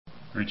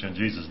Preach in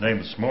Jesus' name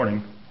this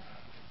morning.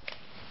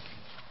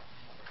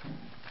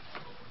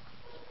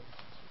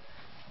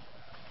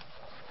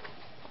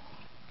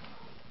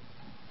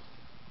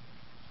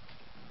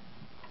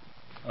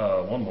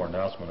 One more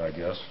announcement, I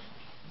guess.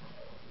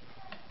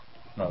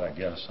 Not I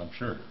guess, I'm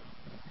sure.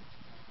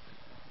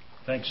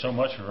 Thanks so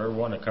much for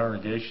everyone in the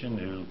congregation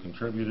who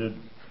contributed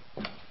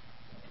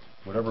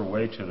whatever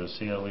way to the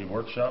CLE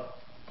workshop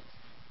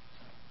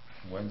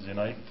Wednesday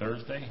night and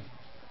Thursday.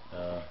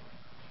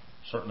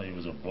 Certainly it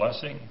was a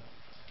blessing,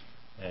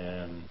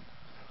 and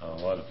a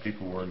lot of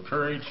people were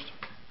encouraged,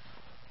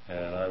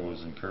 and I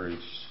was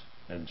encouraged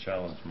and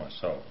challenged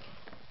myself.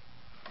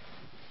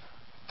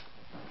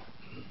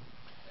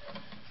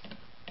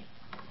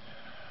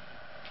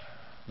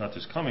 Not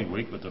this coming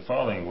week, but the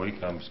following week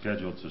I'm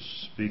scheduled to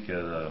speak at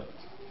a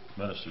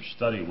minister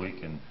study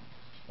week in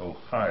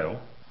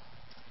Ohio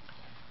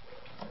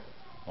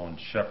on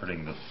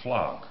shepherding the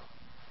flock.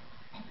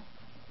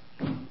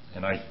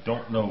 And I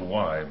don't know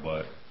why,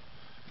 but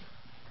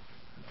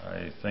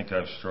I think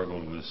I've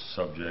struggled with this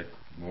subject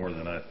more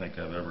than I think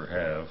I've ever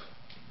have.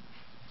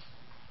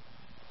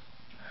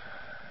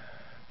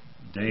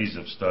 Days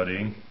of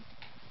studying.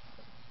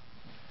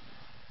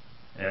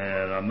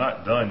 And I'm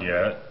not done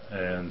yet,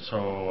 and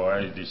so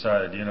I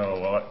decided, you know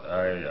what,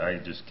 I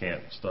just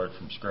can't start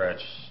from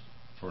scratch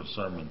for a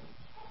sermon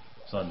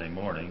Sunday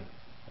morning,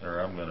 or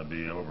I'm going to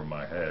be over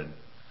my head.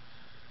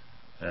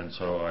 And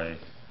so I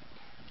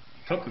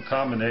took a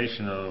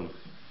combination of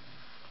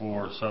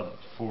four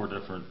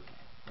different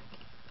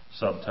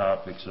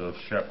subtopics of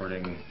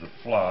shepherding the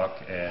flock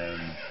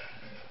and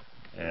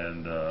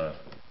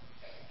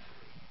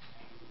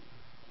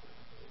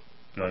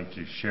going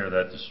to share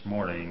that this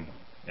morning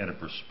in a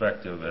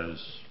perspective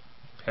as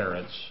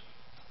parents.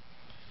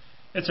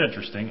 It's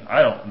interesting.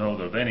 I don't know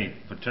of any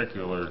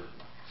particular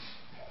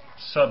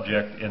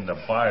subject in the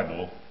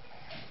Bible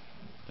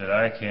that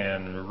I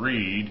can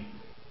read,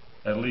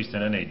 at least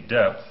in any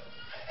depth,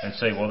 and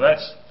say, well,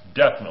 that's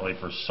definitely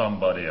for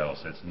somebody else.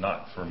 It's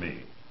not for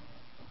me.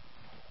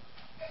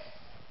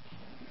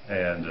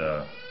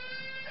 And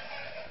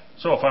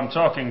so if I'm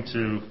talking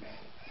to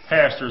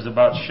pastors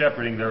about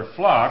shepherding their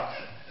flock,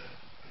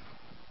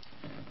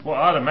 well,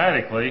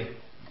 automatically,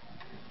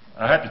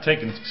 I have to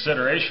take into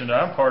consideration that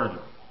I'm part of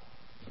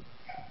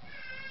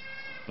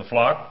the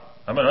flock.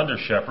 I'm an under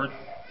shepherd.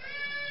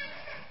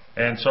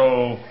 And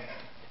so,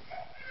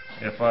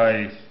 if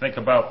I think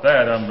about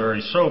that, I'm very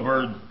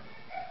sobered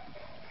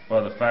by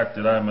the fact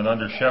that I'm an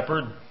under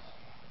shepherd,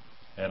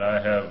 and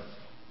I have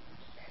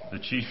the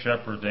chief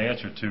shepherd to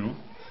answer to.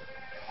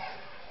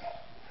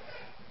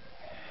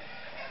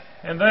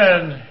 And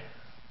then,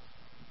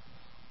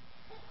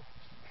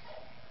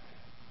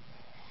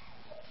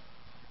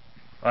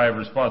 I have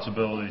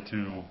responsibility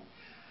to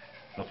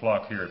the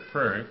flock here at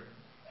Prairie,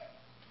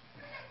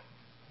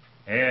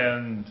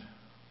 and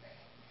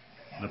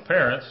the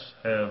parents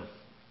have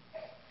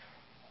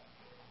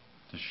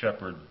to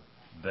shepherd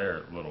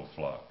their little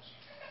flocks.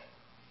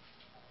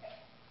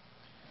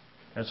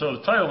 And so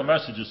the title of the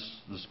message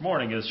this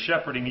morning is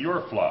Shepherding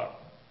Your Flock.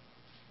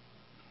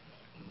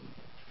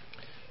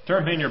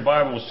 Turn in your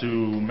Bibles to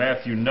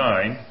Matthew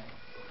 9.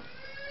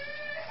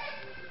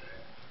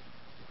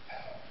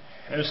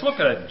 And let's look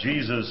at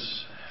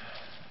Jesus.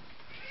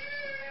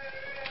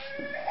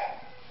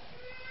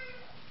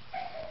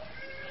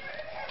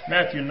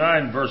 Matthew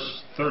 9,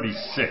 verse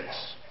 36.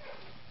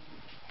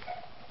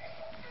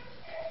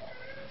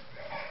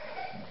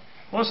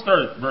 Let's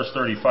start at verse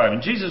 35.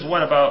 And Jesus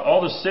went about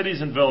all the cities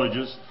and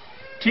villages,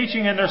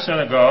 teaching in their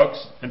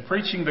synagogues, and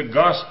preaching the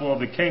gospel of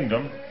the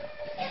kingdom,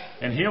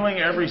 and healing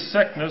every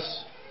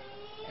sickness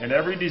and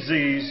every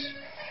disease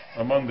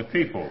among the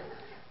people.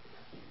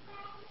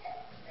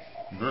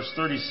 Verse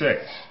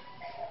 36.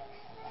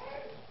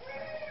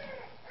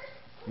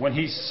 When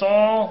he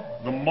saw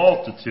the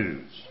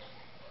multitudes,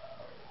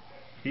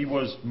 he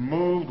was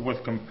moved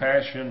with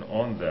compassion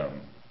on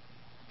them,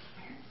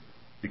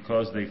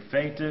 because they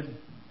fainted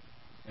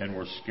and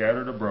were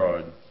scattered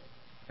abroad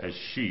as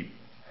sheep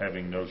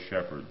having no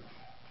shepherd.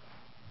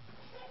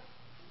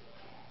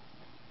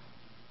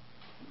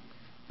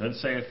 Then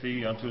saith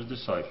he unto his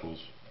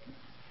disciples,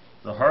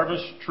 the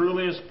harvest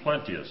truly is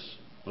plenteous,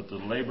 but the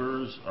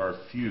laborers are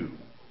few.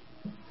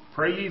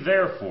 Pray ye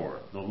therefore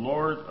the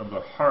Lord of the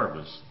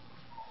harvest,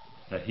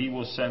 that he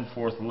will send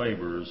forth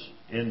laborers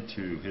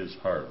into his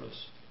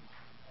harvest.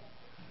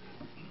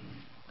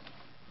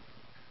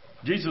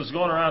 Jesus was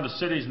going around the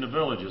cities and the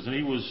villages, and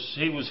he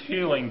was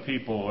healing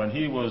people, and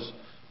he was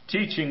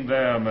teaching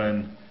them,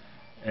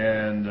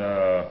 and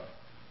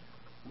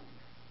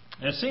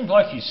it seemed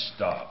like he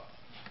stopped,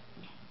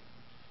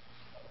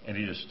 and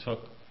he just took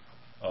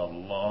a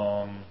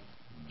long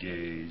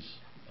gaze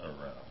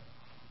around.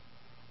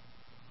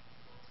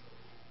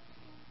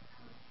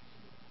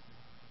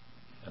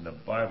 And the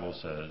Bible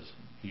says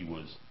he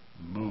was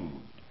moved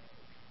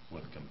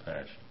with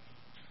compassion.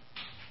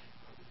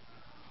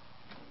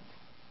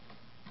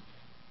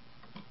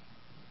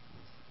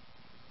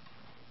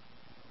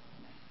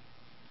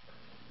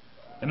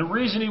 And the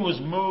reason he was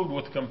moved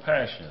with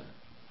compassion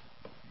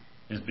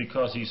is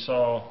because he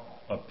saw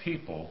a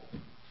people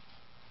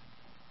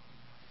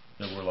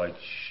that were like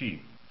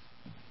sheep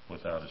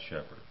without a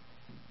shepherd.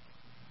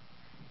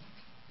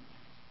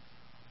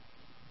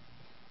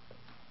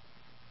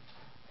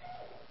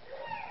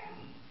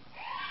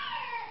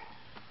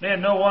 They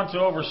had no one to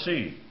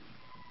oversee.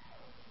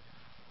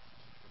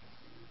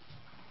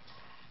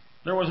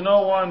 There was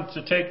no one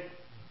to take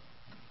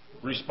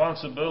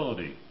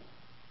responsibility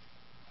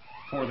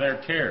for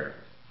their care.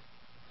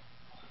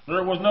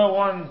 There was no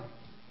one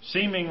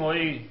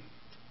seemingly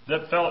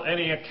that felt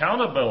any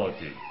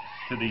accountability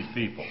to these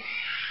people.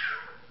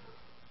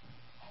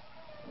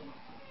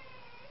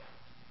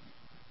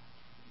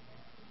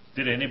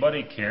 Did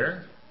anybody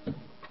care?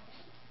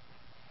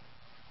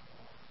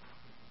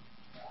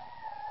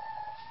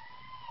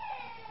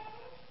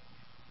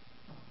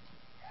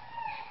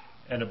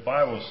 And the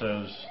Bible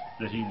says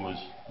that he was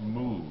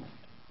moved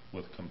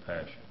with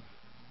compassion.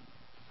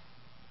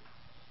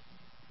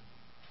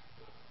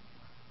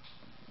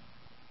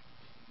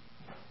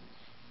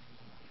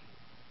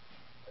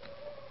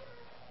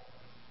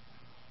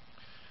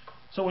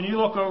 So when you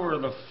look over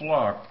the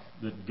flock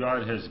that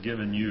God has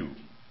given you,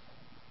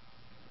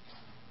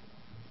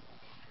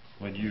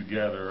 when you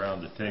gather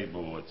around the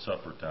table at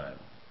supper time,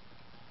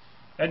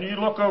 and you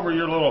look over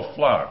your little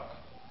flock,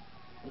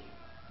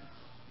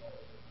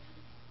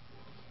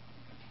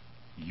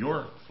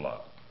 your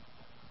flock,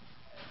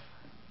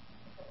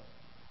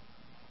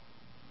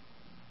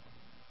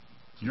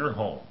 your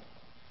home,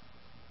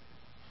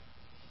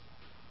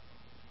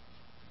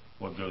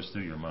 what goes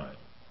through your mind?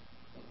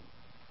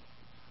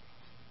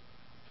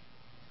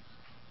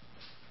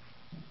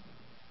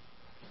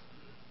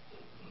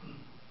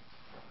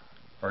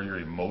 Are your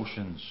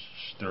emotions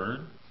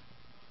stirred?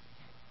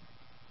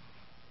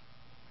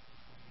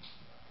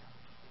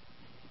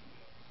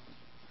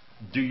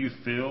 Do you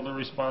feel the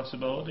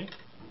responsibility?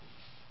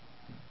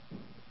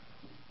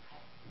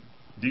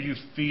 Do you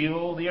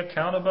feel the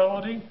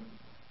accountability?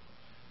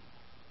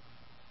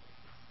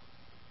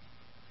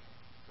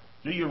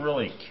 Do you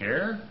really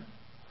care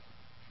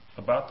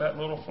about that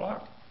little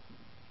flock?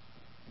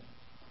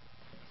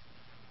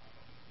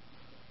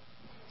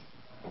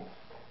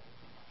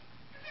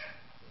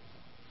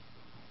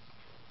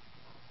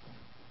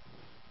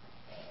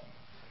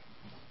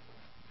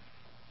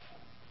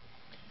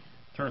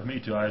 Turn with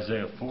me to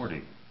Isaiah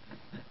 40.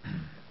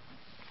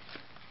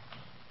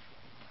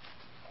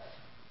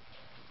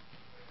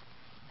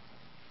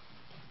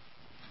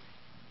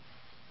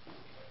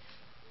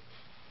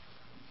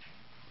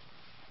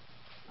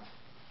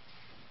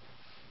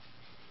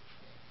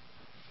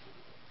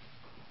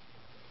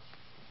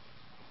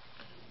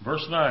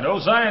 Verse 9, O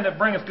Zion that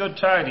bringeth good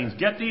tidings,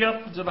 get thee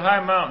up to the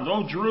high mountains.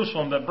 O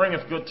Jerusalem that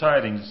bringeth good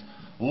tidings,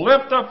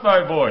 lift up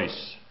thy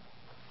voice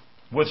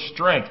with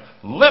strength.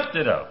 Lift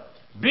it up.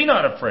 Be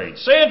not afraid.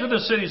 Say unto the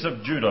cities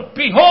of Judah,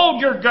 Behold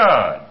your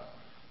God.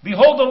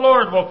 Behold, the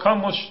Lord will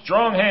come with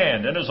strong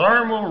hand, and his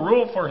arm will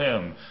rule for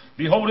him.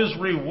 Behold, his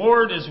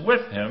reward is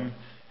with him,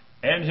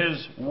 and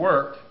his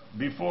work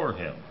before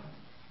him.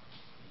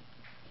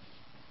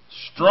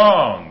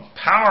 Strong,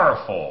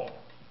 powerful,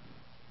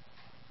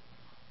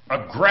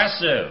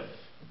 aggressive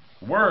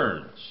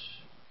words.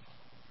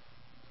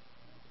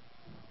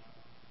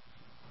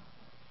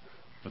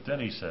 But then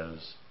he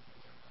says,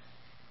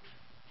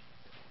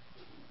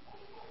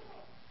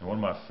 in one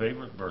of my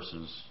favorite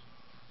verses,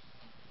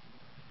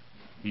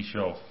 he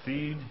shall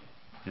feed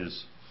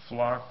his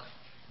flock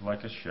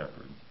like a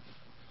shepherd.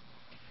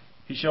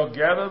 He shall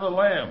gather the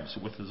lambs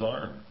with his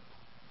arm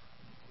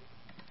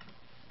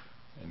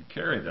and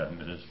carry them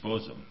in his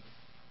bosom,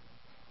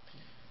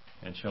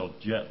 and shall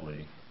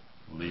gently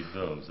lead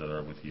those that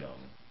are with young.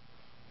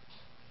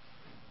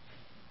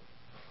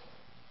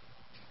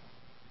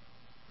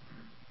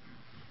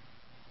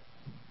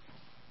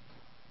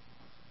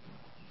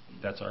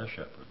 That's our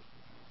shepherd.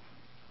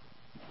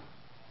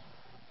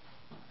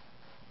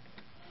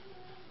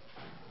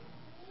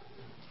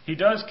 He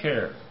does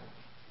care.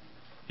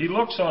 He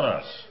looks on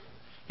us.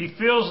 He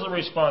feels the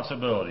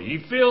responsibility.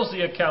 He feels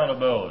the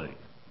accountability.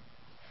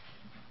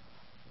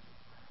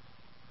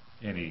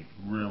 And he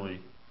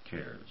really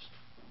cares.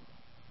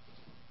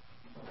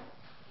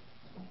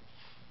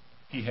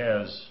 He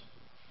has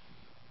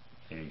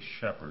a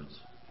shepherd's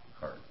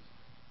heart.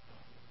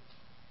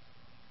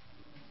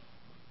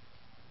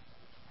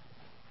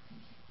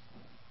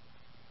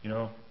 You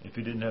know, if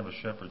he didn't have a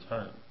shepherd's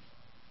heart,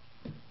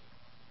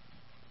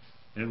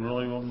 it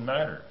really wouldn't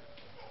matter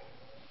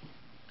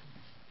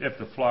if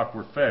the flock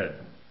were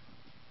fed.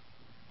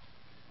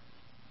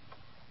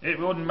 It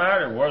wouldn't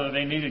matter whether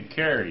they needed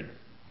carried.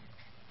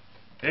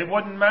 It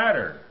wouldn't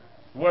matter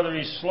whether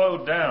he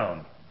slowed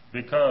down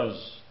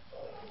because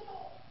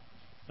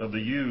of the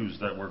ewes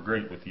that were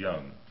great with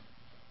young.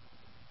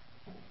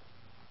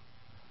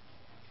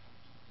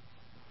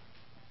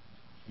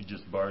 You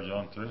just barge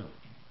on through.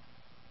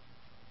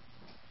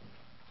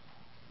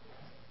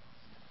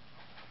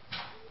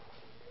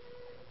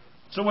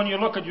 So when you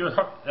look at your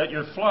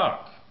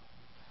flock,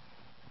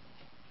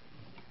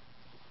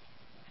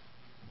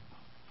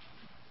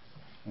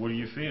 what do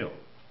you feel?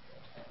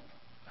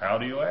 How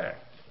do you act?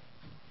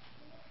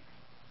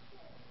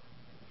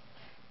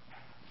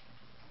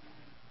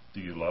 Do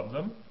you love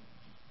them?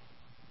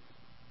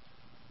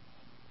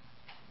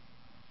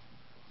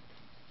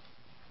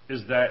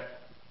 Is that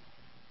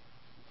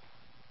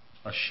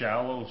a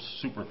shallow,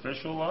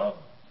 superficial love?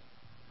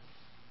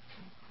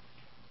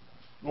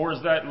 Or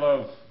is that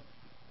love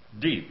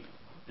deep?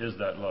 Is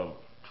that love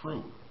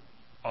true?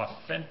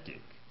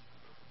 Authentic?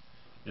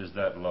 Is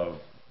that love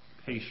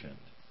patient?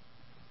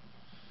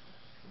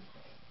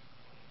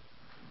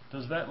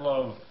 Does that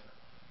love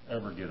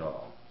ever get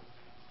old?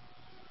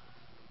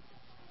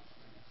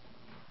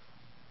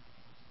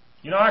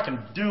 You know, I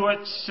can do it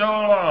so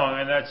long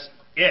and that's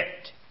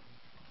it.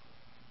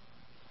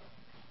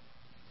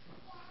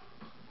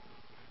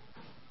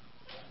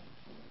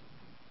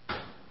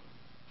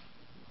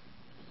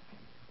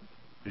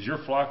 Is your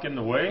flock in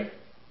the way?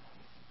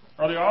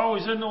 Are they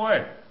always in the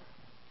way?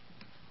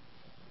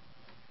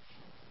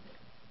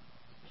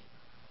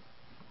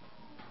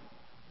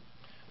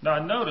 Now,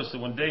 I noticed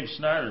that when Dave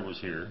Snyder was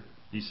here,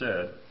 he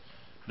said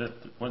that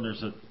when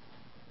there's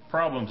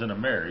problems in a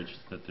marriage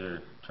that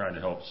they're trying to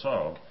help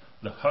solve,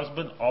 the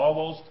husband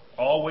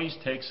always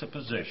takes a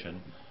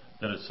position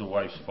that it's the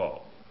wife's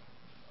fault.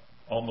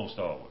 Almost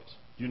always.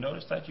 You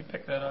notice that? You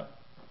pick that up?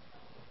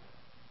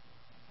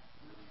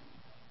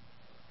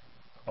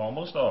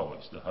 Almost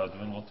always, the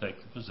husband will take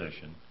the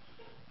position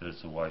that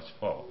it's the wife's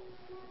fault.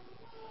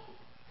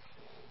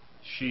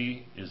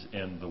 She is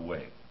in the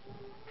way.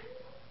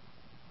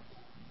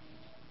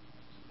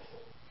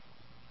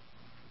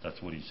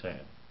 That's what he's saying.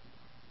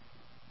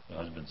 The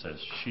husband says,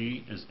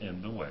 she is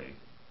in the way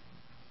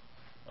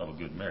of a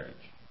good marriage.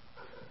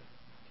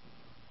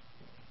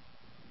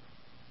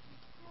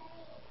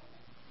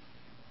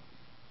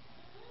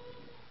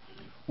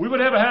 We would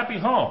have a happy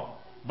home,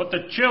 but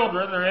the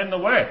children are in the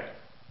way.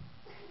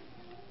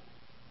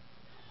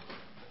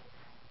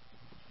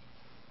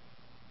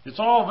 It's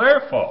all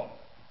their fault.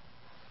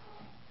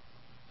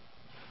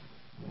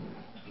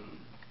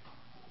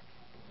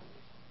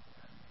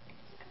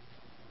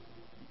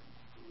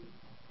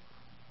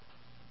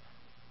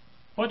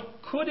 What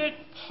could it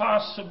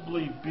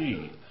possibly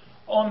be?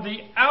 On the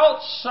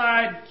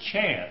outside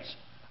chance,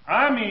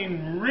 I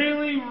mean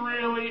really,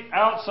 really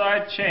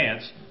outside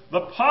chance,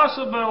 could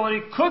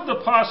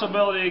the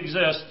possibility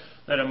exist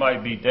that it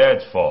might be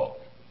Dad's fault?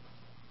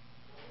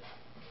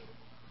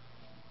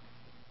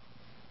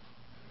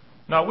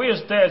 Now, we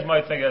as dads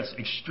might think that's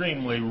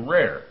extremely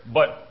rare,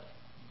 but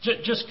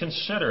just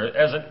consider it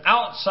as an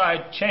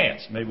outside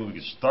chance. Maybe we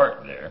could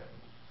start there.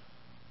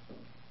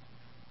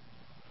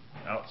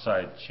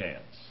 Outside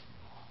chance.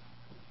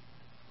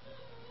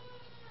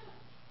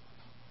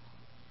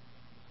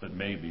 But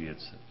maybe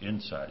it's an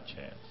inside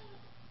chance.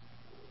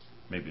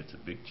 Maybe it's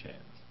a big chance.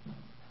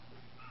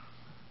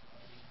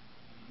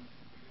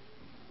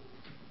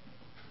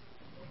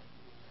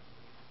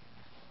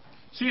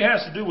 See, it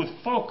has to do with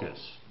focus.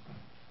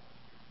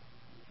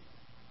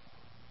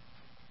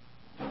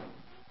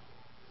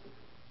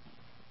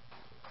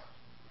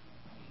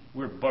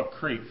 We're at Buck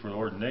Creek for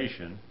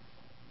ordination,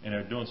 and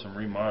they're doing some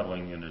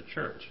remodeling in the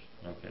church.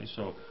 Okay,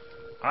 so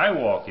I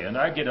walk in,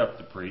 I get up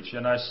to preach,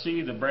 and I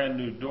see the brand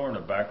new door in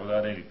the back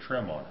without any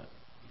trim on it.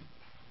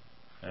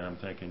 And I'm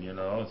thinking,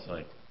 it's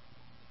like,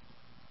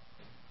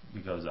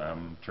 because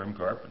I'm a trim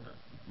carpenter.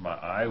 My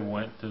eye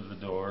went to the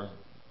door,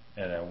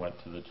 and I went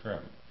to the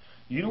trim.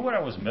 You know what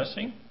I was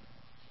missing?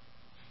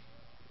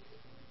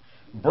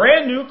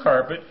 Brand new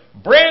carpet,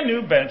 brand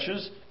new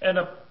benches, and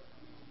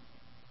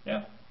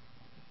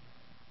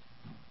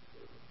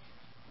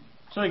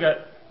So they got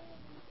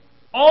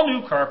all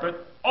new carpet,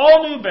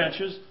 all new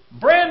benches,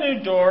 brand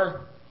new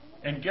door,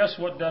 and guess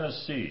what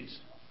Dennis sees?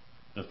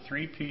 The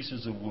 3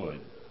 pieces of wood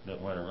that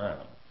went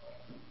around.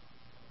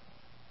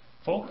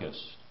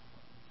 Focus.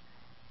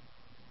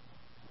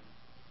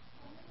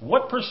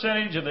 What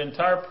percentage of the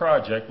entire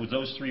project was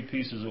those 3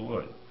 pieces of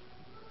wood?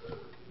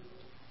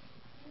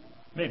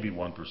 Maybe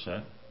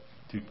 1%,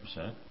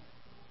 2%.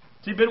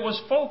 See, but it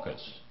was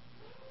focus.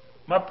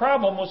 My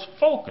problem was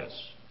focus.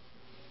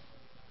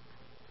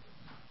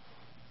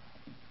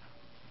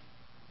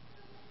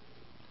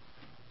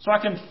 So I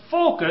can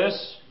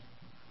focus.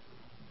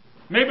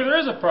 Maybe there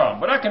is a problem,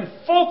 but I can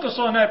focus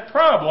on that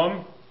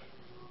problem.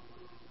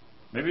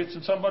 Maybe it's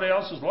in somebody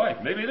else's life.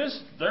 Maybe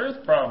there is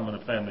a problem in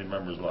a family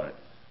member's life.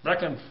 But I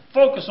can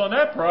focus on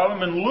that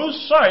problem and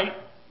lose sight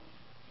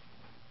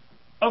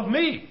of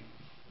me.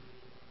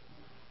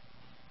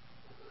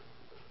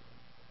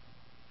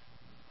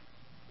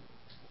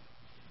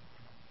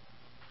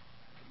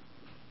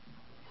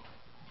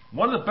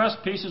 One of the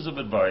best pieces of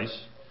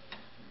advice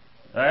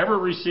I ever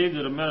received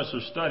at a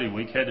minister's study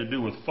week had to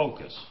do with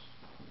focus.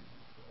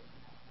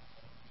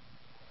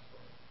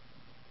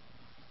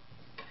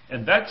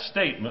 And that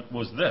statement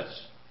was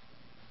this: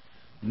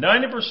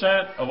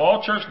 90% of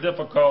all church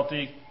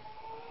difficulty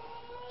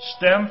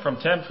stem from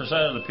 10%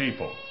 of the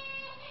people.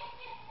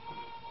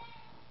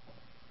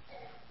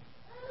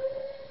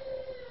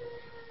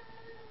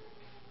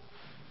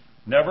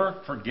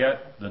 Never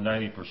forget the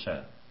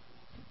 90%.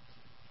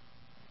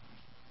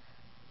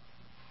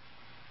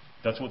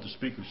 That's what the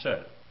speaker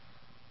said.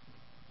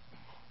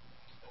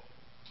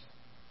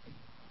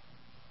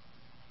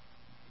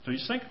 So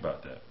just think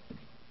about that.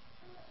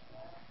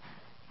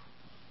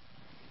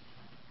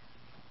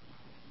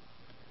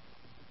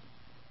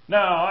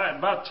 Now,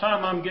 about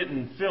time I'm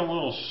feeling a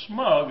little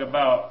smug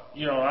about,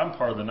 I'm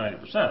part of the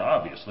 90%,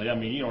 obviously. I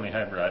mean, you only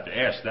have to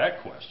ask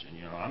that question.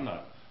 I'm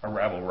not a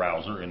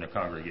rabble-rouser in the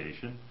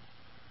congregation.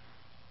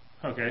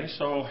 Okay,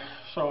 so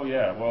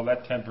yeah, well,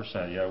 that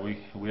 10%, yeah, we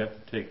have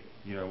to take,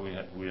 we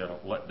have to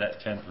let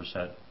that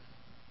 10%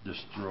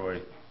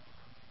 destroy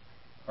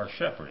our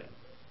shepherding.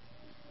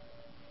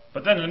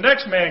 But then the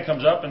next man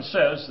comes up and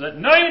says that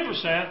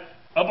 90%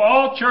 of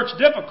all church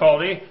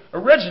difficulty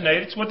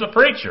originates with the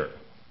preacher.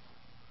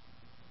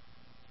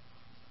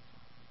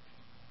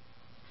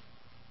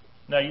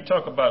 Now, you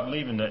talk about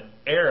leaving the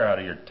air out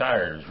of your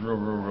tires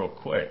real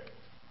quick.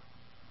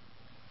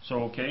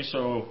 So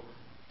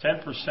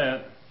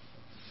 10%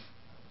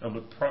 of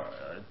the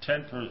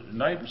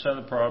 90% of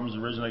the problems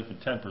originate from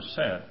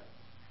 10%.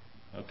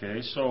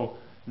 Okay, so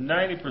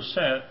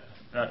 90%.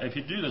 If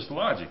you do this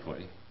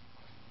logically,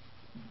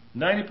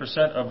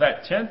 90% of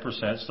that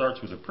 10%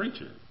 starts with a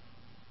preacher.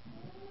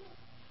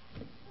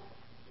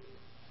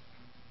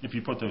 If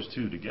you put those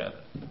two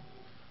together,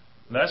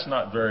 that's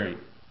not very.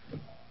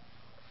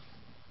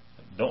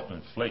 Don't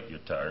inflate your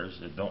tires.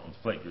 It don't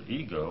inflate your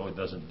ego. It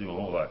doesn't do a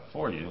whole lot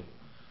for you.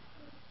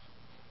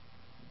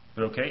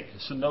 But okay,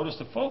 so notice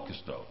the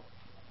focus though.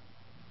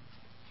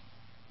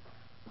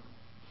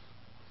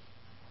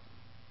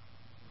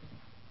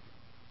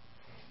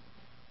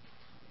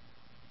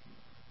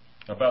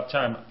 About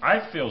time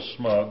I feel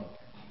smug.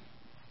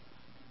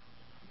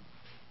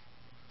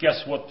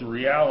 Guess what the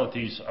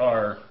realities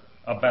are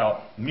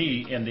about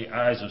me in the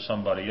eyes of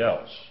somebody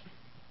else?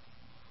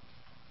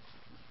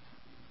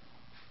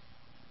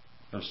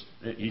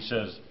 He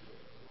says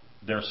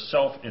they're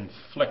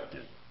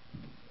self-inflicted.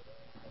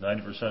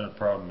 90% of the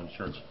problem in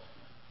church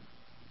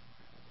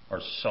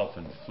are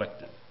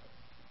self-inflicted.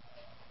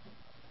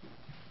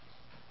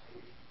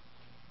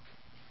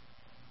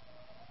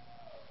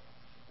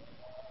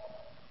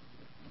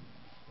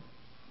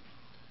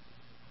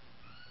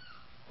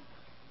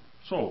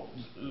 So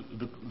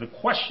the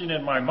question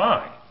in my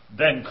mind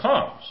then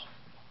comes,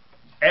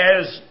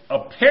 as a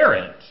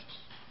parent,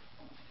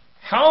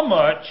 how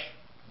much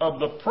of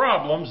the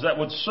problems that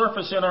would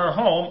surface in our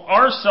home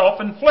are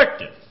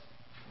self-inflicted?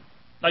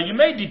 Now, you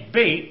may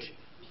debate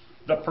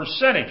the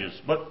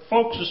percentages, but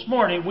folks, this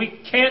morning,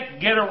 we can't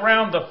get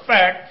around the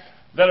fact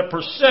that a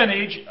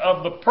percentage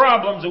of the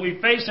problems that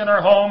we face in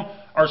our home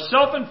are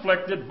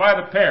self-inflicted by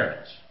the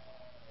parents.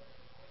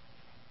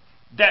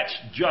 That's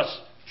just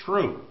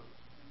true.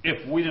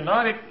 If we do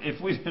not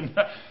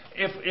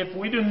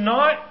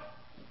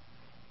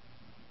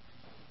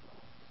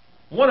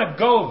want to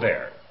go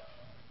there,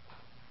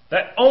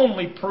 that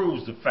only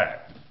proves the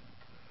fact.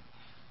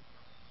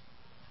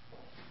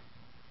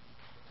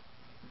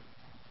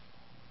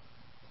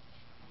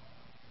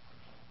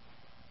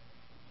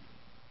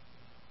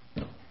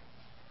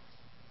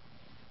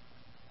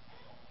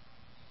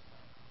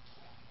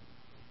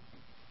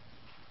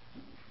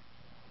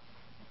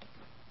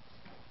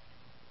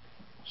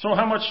 So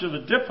how much of the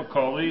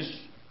difficulties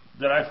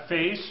that I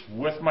face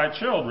with my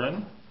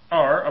children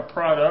are a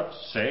product,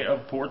 say,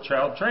 of poor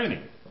child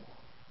training?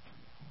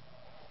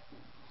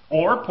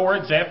 Or poor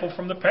example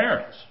from the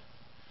parents?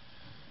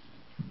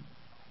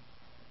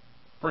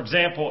 For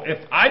example, if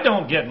I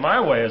don't get my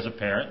way as a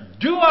parent,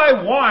 do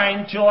I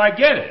whine till I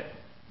get it?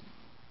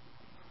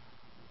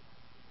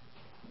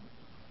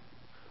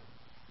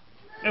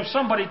 If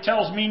somebody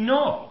tells me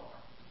no,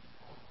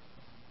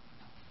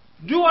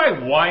 do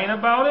I whine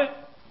about it?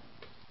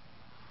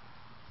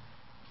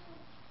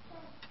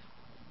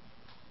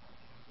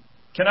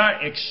 Can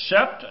I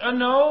accept a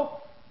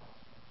no?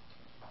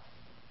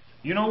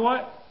 You know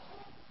what?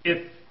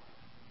 If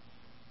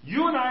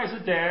you and I as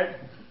a dad,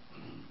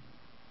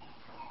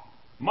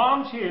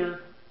 mom's here,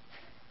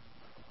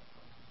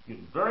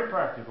 getting very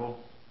practical,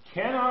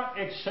 cannot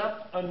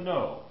accept a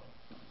no,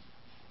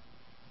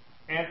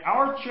 and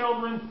our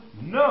children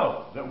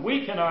know that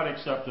we cannot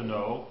accept a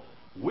no,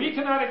 we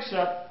cannot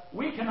expect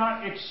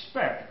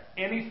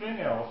anything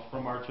else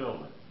from our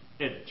children.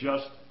 It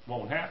just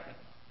won't happen.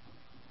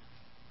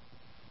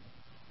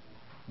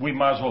 We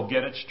might as well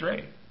get it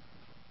straight.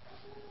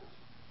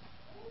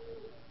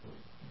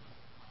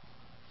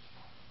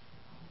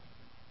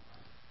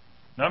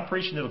 Now, I'm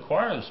preaching to the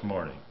choir this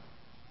morning.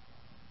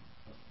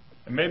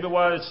 And maybe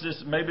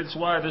it's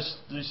why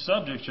these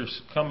subjects are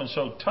coming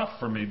so tough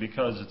for me,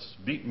 because it's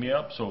beating me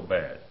up so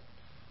bad.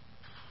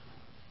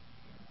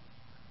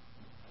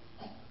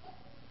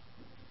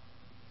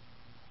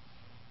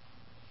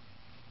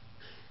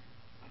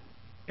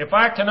 If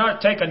I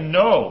cannot take a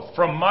no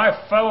from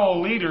my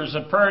fellow leaders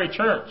in Prairie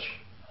Church,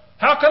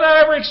 how can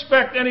I ever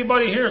expect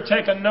anybody here to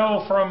take a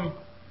no from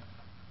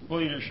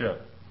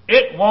leadership?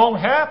 It won't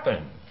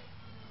happen.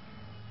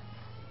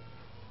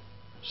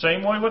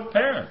 Same way with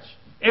parents.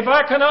 If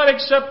I cannot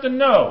accept a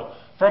no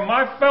from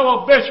my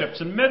fellow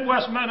bishops in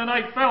Midwest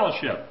Mennonite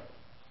Fellowship,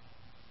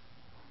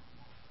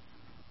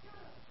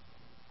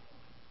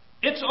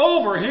 It's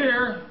over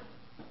here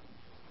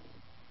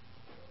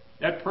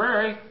at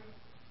Prairie.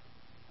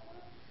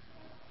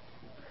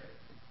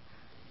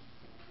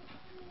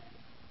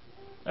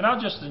 And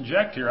I'll just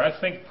inject here, I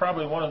think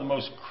probably one of the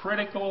most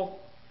critical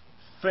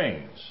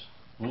things,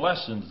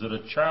 lessons that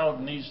a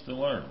child needs to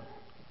learn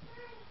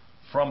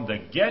from the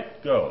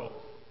get-go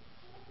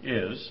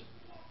is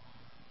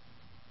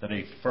that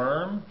a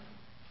firm,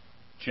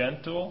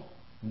 gentle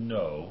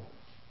no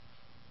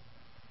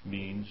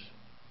means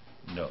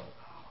no.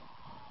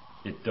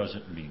 It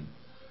doesn't mean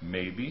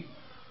maybe.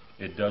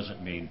 It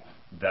doesn't mean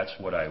that's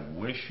what I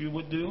wish you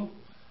would do.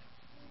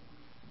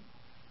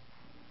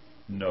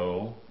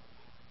 No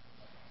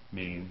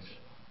means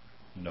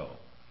no.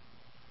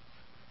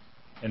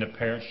 And the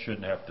parents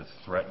shouldn't have to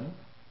threaten.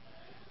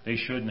 They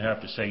shouldn't have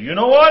to say, you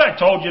know what, I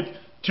told you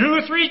 2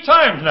 or 3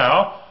 times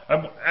now.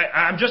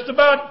 I'm just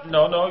about...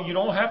 No, you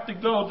don't have to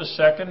go the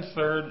second,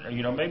 third,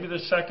 maybe the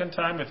second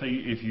time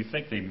if you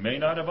think they may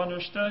not have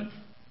understood.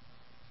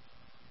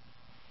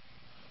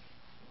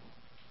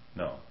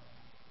 No.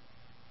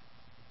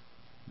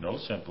 No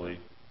simply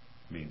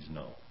means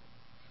no.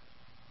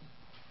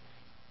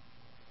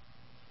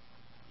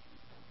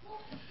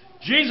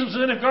 Jesus was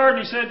in the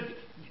garden. He said,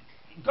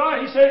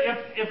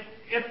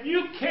 if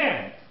you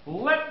can,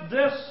 let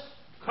this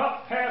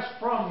cup pass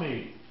from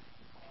me.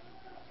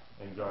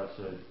 And God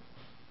said,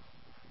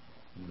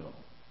 no.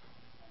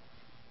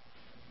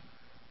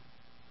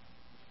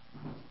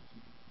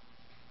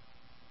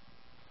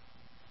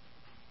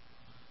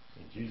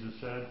 And Jesus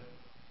said,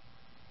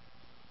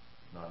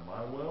 not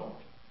my will,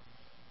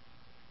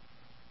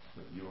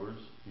 but yours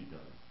be done.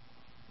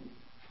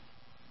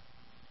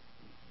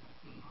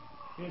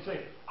 And you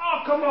say,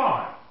 oh, come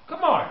on.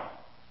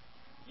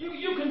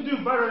 You can do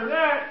better than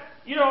that.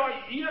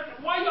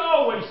 Why you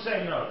always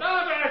say no?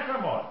 No, man,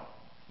 come on.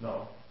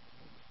 No.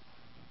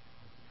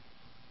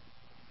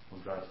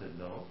 When God said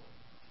no,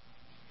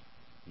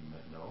 He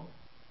meant no.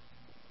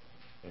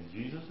 And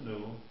Jesus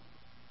knew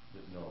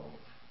that no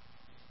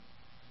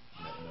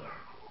meant no.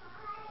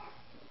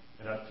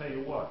 And I'll tell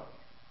you what,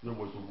 there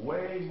was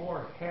way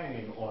more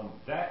hanging on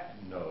that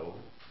no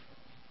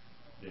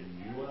than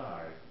you and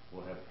I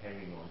will have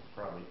hanging on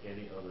probably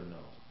any other no.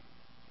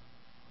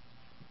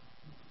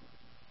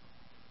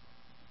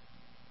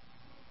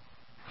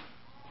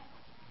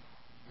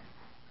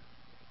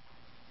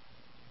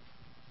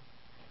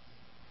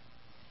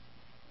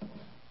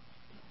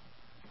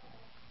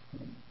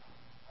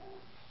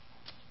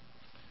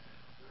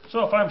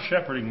 So if I'm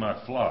shepherding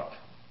my flock,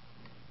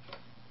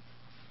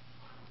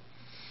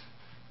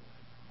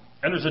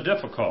 and there's a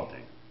difficulty,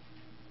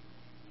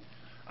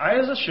 I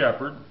as a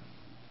shepherd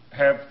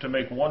have to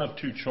make one of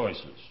 2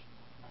 choices.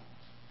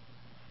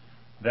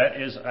 That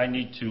is, I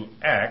need to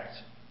act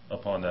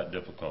upon that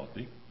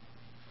difficulty,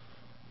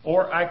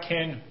 or I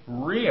can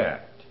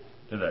react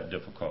to that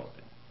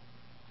difficulty.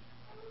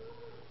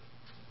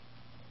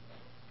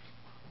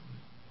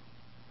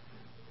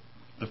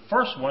 The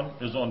first one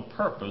is on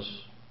purpose,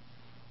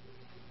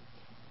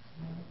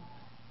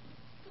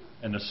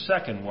 and the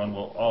second one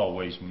will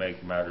always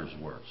make matters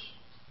worse.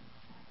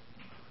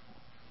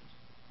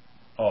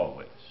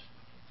 Always.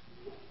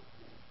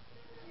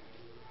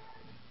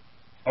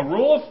 A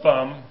rule of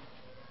thumb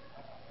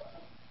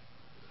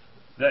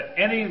that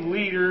any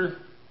leader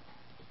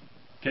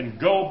can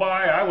go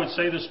by, I would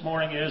say this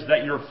morning, is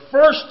that your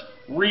first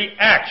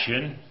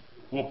reaction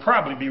will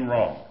probably be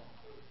wrong.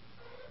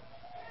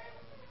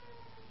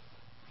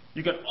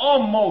 You can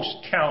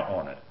almost count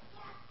on it.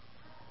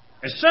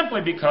 It's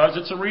simply because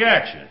it's a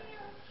reaction.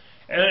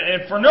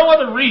 And for no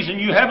other reason,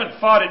 you haven't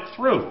thought it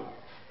through.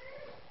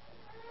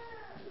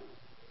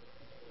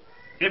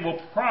 It will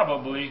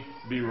probably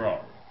be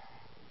wrong.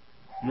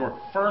 Your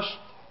first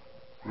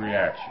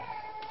reaction.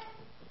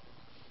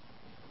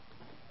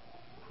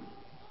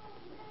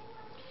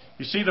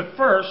 You see, the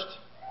first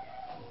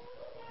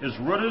is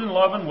rooted in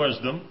love and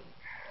wisdom.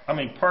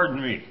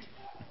 Pardon me.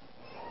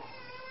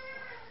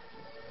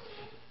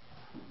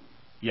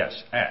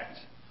 Yes, act.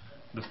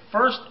 The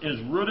first is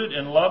rooted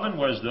in love and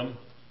wisdom.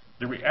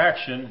 The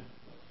reaction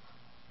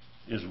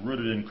is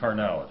rooted in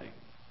carnality.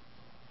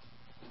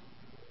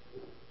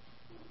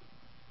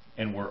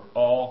 And we're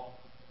all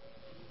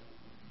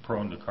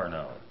prone to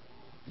carnality.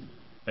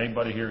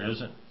 Anybody here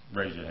isn't?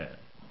 Raise your hand.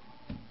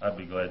 I'd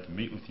be glad to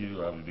meet with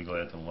you. I would be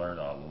glad to learn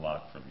a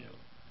lot from you.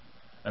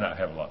 And I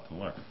have a lot to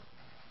learn.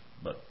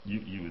 But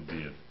you would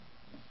be a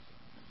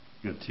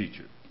good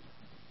teacher.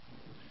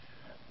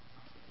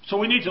 So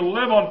we need to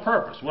live on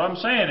purpose. What I'm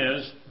saying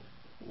is,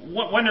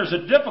 when there's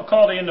a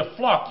difficulty in the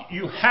flock,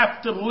 you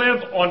have to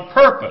live on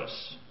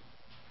purpose.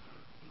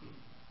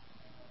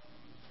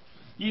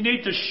 You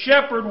need to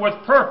shepherd with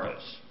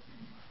purpose.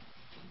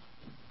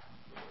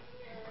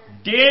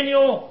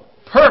 Daniel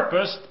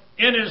purposed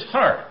in his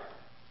heart.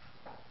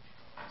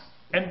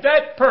 And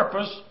that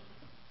purpose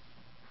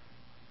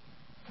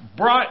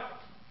brought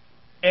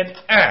an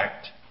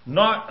act,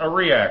 not a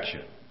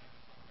reaction.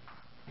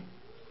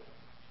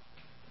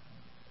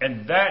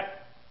 And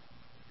that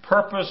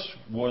purpose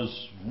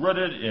was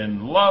rooted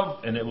in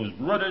love, and it was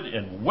rooted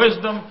in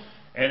wisdom,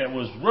 and it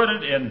was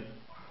rooted in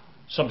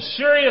some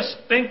serious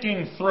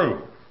thinking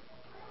through.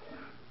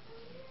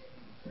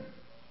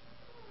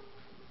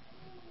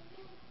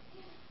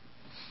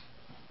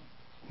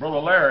 Brother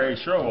Larry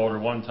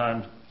Showalter one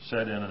time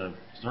said in a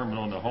sermon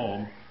on the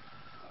home,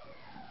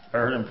 I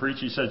heard him preach,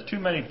 he said, too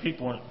many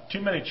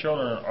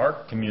children in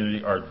our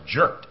community are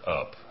jerked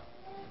up.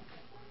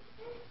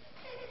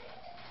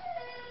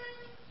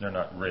 They're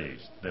not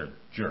raised, they're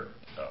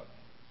jerked up.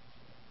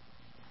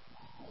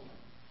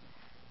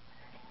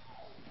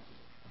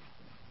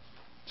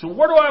 So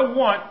where do I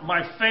want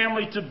my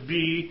family to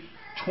be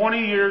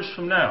 20 years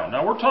from now?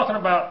 Now we're talking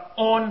about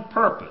on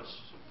purpose.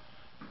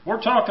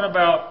 We're talking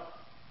about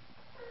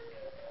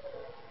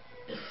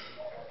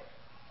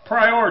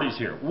priorities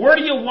here. Where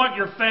do you want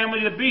your family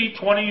to be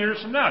 20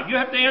 years from now? You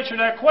have to answer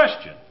that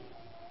question.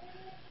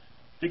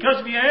 Because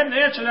if you haven't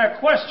answered that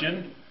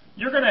question,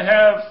 you're going to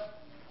have,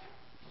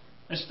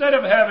 instead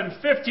of having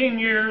 15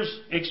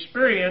 years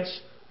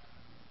experience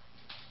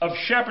of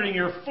shepherding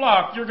your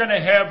flock, you're going to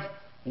have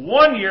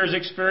 1 year's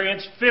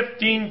experience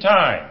 15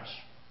 times.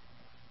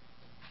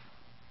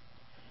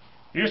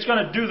 You're just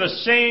going to do the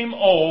same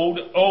old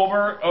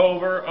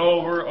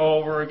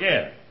over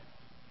again.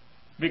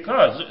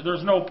 Because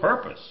there's no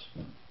purpose.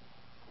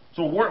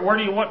 So where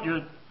do you want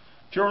your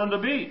children to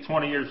be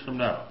 20 years from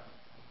now?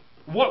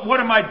 What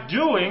am I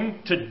doing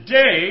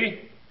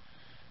today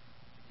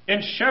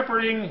in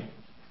shepherding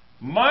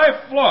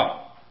my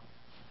flock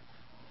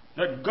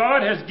that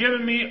God has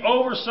given me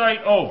oversight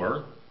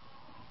over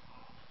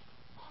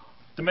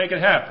to make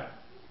it happen?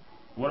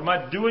 What am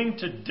I doing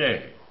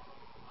today?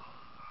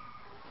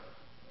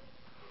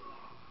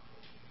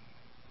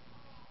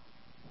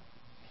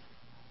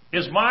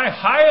 Is my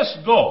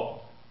highest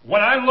goal, when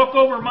I look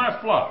over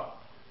my flock,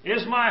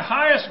 is my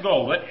highest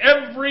goal that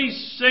every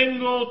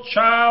single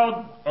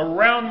child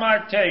around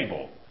my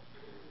table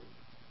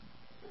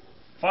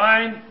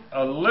find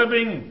a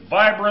living,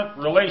 vibrant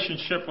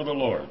relationship with the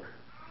Lord?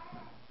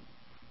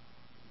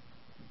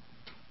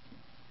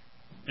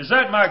 Is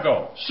that my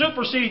goal?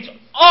 Supersedes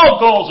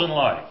all goals in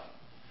life.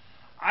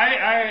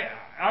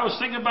 I was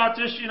thinking about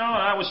this, and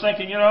I was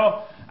thinking,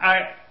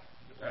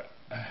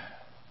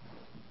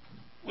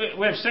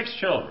 we have 6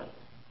 children.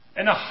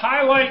 And the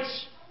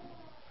highlights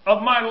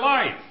of my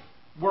life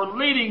were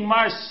leading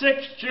my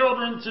 6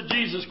 children to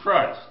Jesus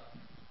Christ.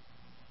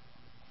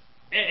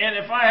 And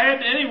if I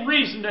had any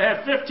reason to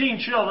have 15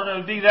 children, it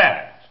would be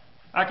that.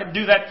 I could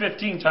do that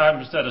 15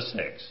 times instead of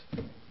 6.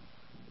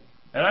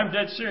 And I'm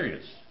dead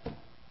serious.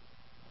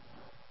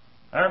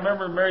 I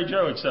remember Mary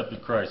Jo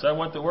accepted Christ. I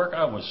went to work.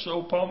 I was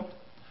so pumped.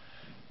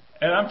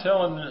 And I'm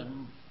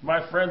telling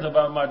my friends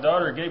about my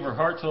daughter gave her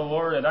heart to the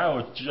Lord, and I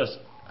was just...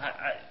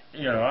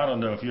 I don't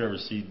know if you ever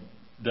see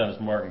Dennis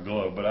Martin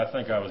glow, but I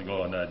think I was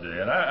glowing that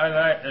day.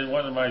 And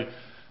one of my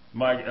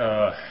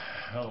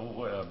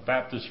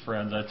Baptist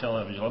friends, I tell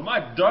him,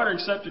 my daughter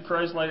accepted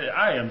Christ like that.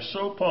 I am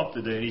so pumped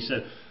today. And he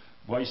said,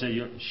 well, he said,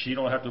 she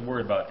don't have to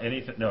worry about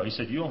anything. No, he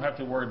said, you don't have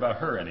to worry about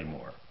her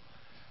anymore.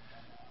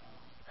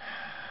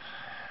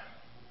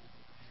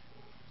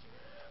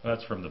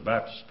 That's from the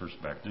Baptist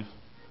perspective.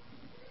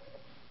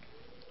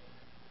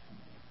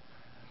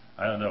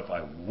 I don't know if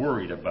I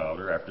worried about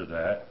her after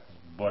that,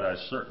 but I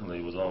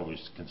certainly was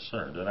always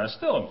concerned. And I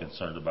still am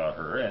concerned about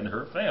her and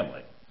her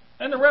family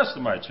and the rest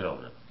of my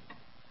children.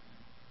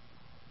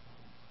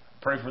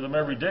 Pray for them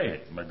every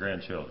day, my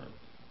grandchildren.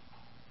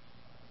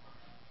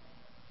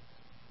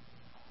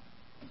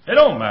 It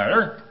don't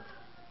matter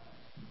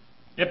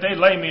if they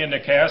lay me in the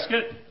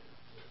casket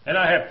and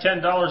I have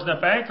 $10 in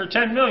the bank or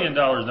 $10 million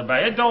in the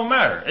bank. It don't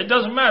matter. It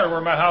doesn't matter where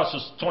my house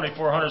is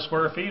 2,400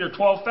 square feet or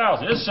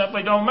 12,000. It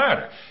simply don't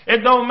matter.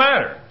 It don't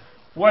matter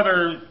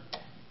whether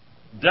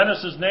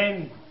Dennis's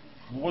name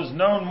was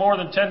known more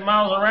than 10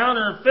 miles around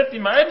or 50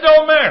 miles. It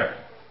don't matter.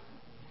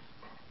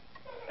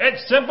 It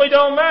simply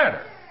don't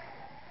matter.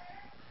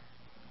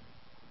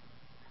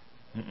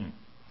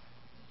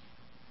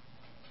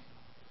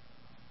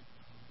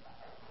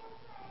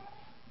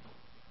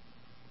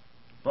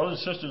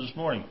 Brothers and sisters, this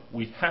morning,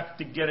 we have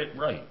to get it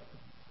right.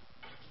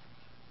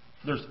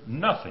 There's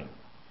nothing,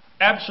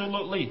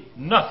 absolutely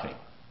nothing,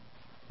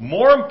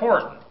 more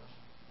important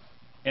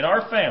in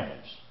our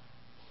families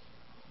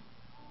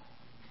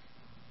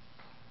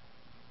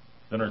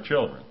than our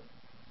children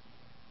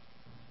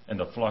and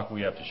the flock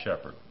we have to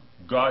shepherd.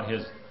 God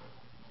has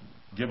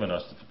given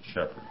us to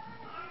shepherd.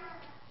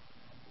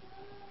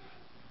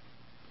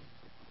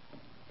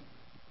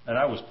 And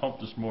I was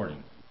pumped this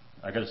morning.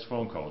 I got his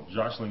phone call.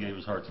 Jocelyn gave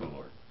his heart to the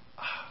Lord.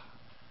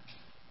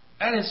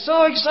 And it's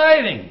so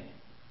exciting.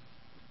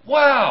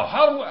 Wow.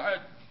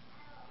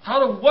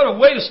 What a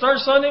way to start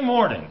Sunday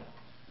morning.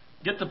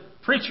 Get the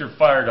preacher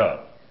fired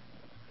up.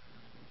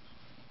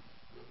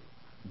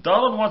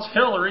 Donald wants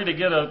Hillary to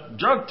get a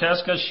drug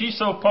test because she's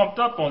so pumped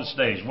up on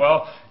stage.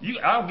 Well,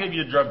 I'll give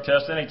you a drug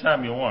test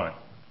anytime you want.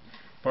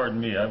 Pardon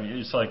me. I mean,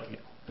 it's like,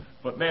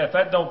 but man, if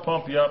that don't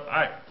pump you up,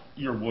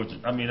 your woods.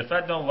 I mean, if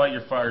that don't light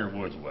your fire,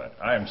 your wood's wet.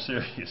 I am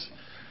serious.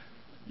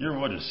 Your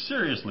wood is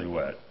seriously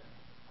wet.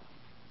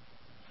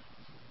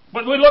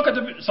 But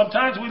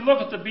sometimes we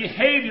look at the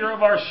behavior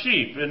of our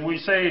sheep and we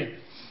say,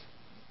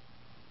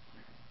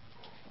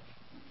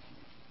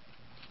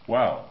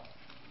 wow.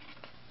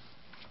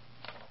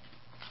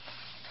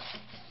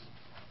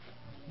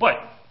 But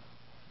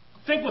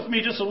think with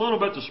me just a little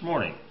bit this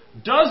morning.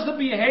 Does the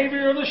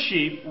behavior of the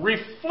sheep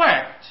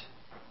reflect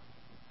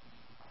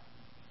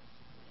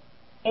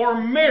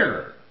or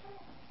mirror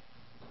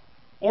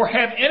or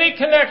have any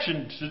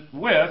connection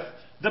with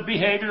the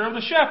behavior of the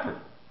shepherd?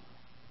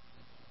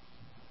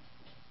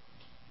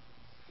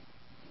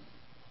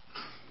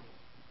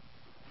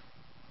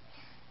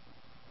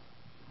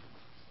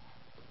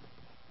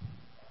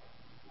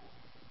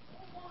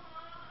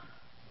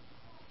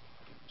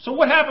 So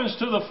what happens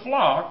to the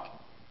flock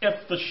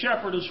if the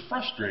shepherd is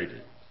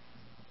frustrated?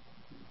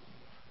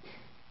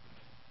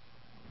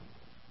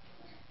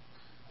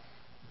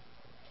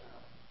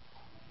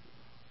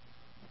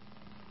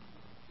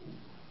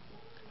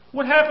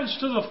 What happens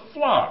to the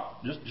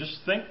flock? Just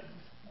think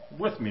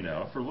with me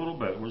now for a little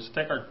bit. Let's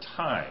take our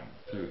time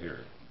through here.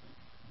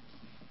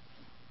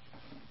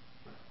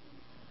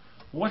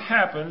 What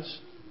happens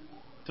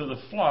to the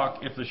flock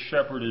if the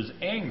shepherd is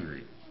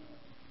angry?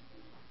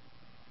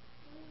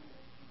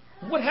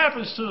 What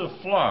happens to the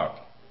flock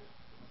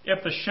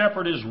if the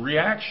shepherd is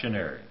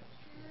reactionary?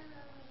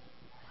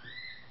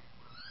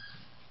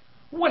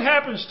 What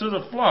happens to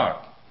the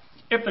flock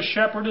if the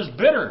shepherd is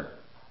bitter?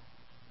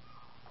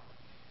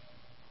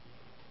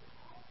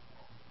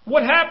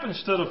 What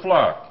happens to the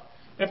flock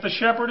if the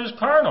shepherd is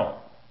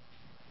carnal?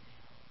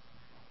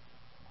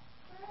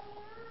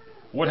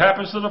 What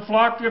happens to the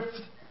flock if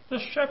the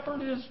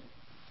shepherd is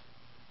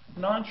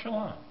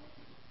nonchalant?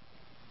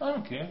 I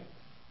don't care.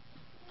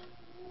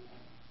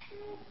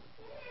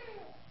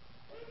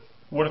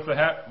 What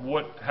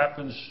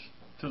happens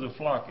to the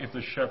flock if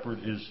the shepherd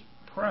is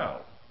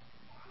proud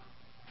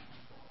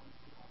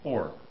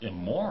or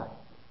immoral?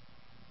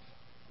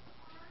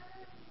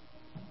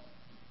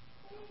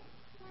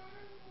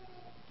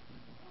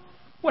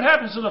 What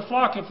happens to the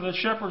flock if the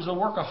shepherd's a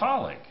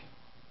workaholic?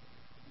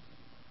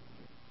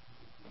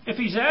 If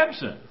he's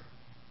absent?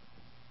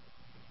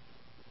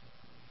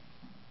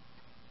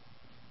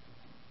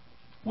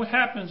 What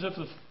happens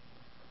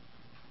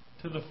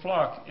to the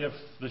flock if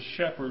the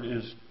shepherd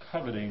is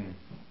coveting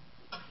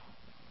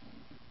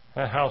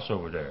that house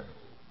over there?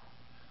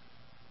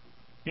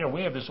 You know,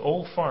 we have this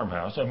old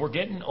farmhouse, and we're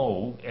getting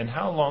old, and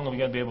how long are we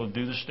going to be able to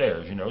do the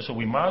stairs, you know? So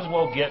we might as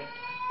well get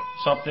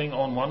something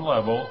on one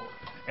level.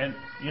 And,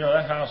 you know,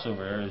 that house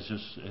over there is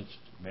just,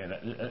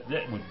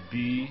 that would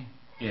be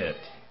it.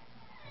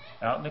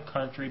 Out in the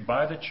country,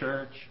 by the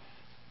church.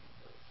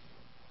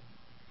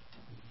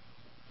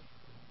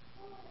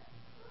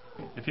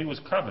 If he was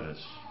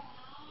covetous.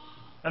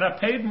 And I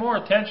paid more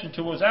attention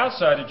to what was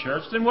outside the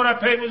church than what I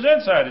paid was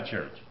inside the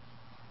church.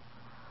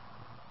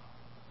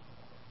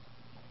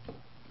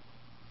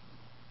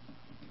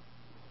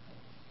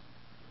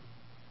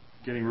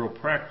 Getting real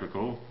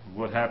practical,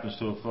 what happens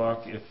to a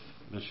flock if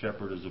the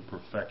shepherd is a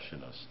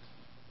perfectionist?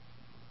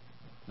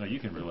 Now you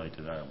can relate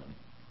to that one.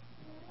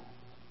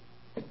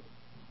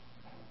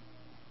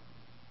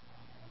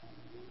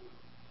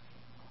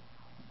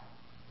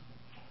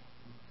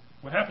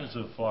 What happens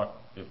to the flock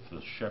if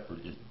the shepherd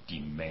is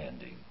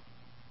demanding?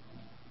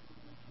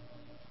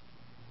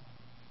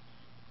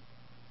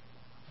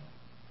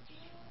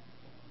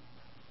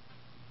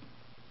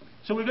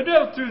 So we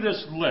go through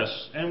this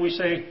list and we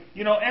say,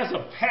 you know, as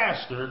a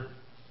pastor,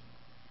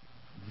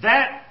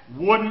 that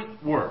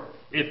wouldn't work.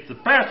 If the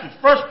pastor's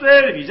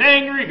frustrated, if he's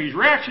angry, if he's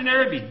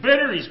reactionary, if he's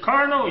bitter, he's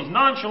carnal, he's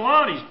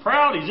nonchalant, he's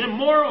proud, he's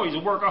immoral, he's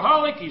a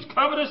workaholic, he's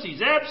covetous,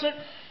 he's absent,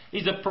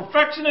 he's a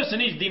perfectionist,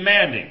 and he's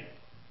demanding.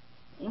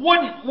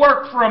 Wouldn't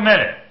work for a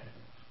minute.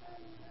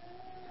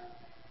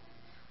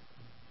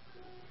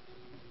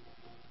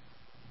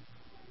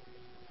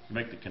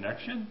 Make the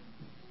connection?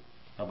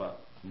 How about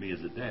me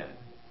as a dad?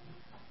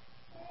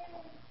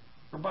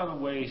 Or by the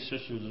way,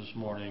 sisters, this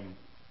morning,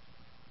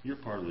 you're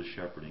part of the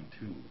shepherding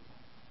too.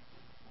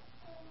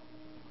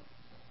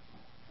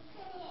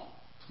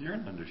 You're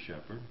an under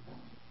shepherd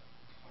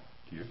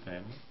to your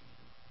family.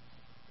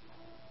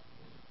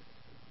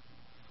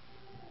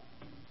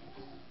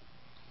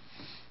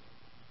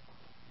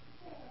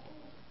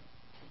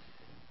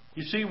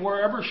 You see,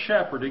 wherever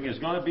shepherding is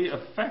going to be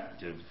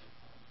effective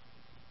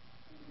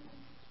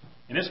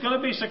and it's going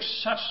to be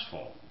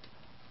successful,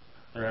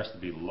 there has to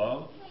be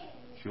love,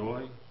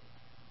 joy,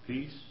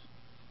 peace,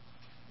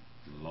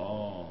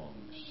 long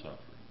suffering,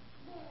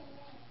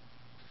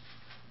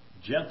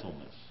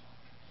 gentleness,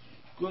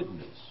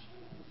 goodness,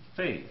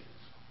 faith,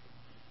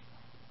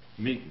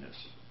 meekness,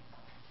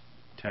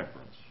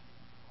 temperance.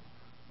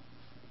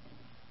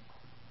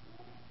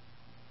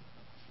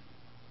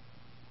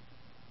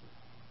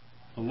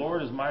 The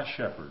Lord is my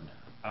shepherd,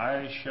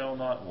 I shall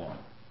not want.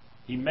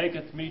 He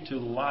maketh me to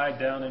lie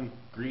down in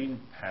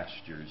green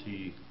pastures.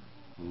 He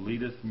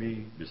leadeth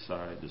me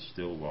beside the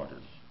still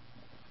waters.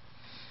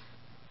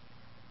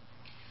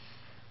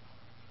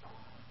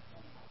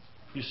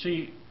 You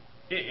see,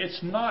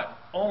 it's not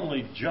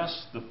only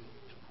just the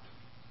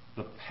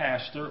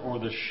pastor or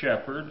the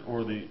shepherd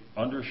or the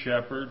under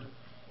shepherd.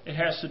 It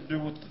has to do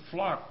with the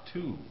flock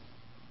too.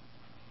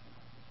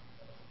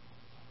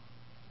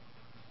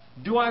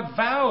 Do I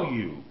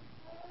value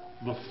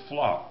the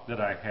flock that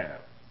I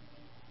have?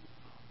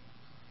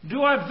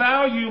 Do I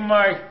value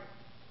my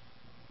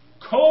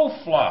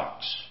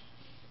co-flocks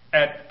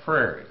at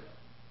Prairie?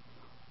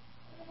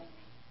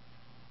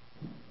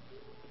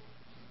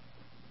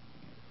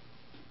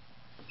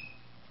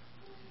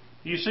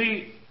 You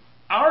see,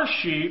 our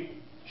sheep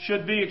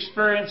should be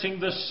experiencing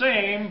the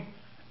same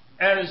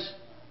as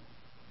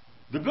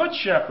the Good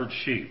Shepherd's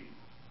sheep,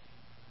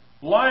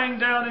 lying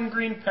down in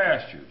green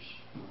pastures,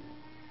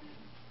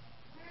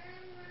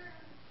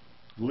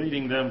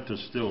 leading them to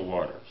still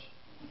waters.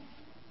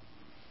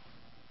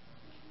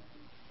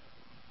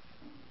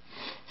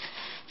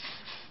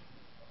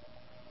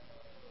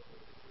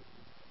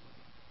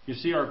 You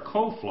see, our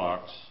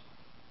co-flocks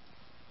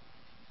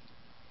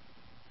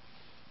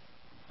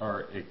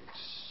are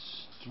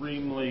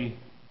extremely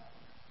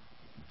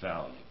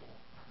valuable.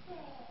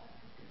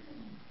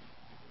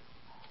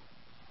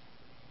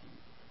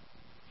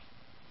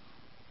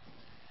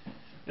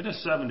 In the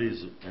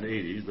 70s and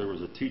 80s, there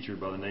was a teacher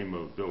by the name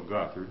of Bill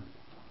Gothard,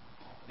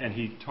 and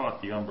he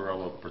taught the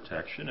umbrella of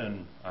protection,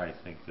 and I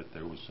think that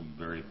there was some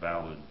very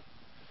valid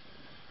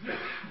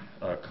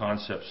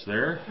concepts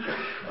there.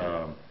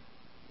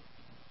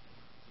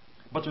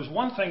 But there's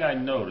one thing I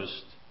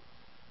noticed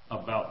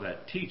about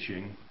that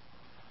teaching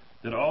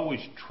that always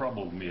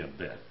troubled me a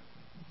bit.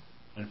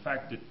 In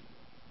fact, it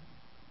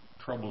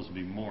troubles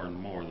me more and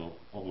more the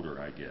older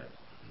I get.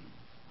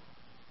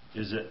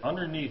 Is that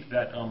underneath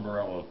that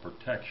umbrella of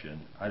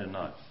protection, I did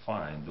not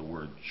find the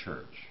word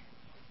church.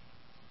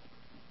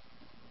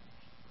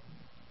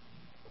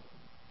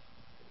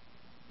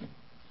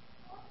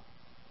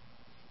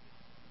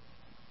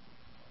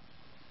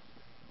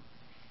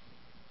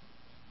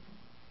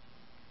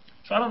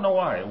 So I don't know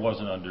why it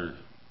wasn't under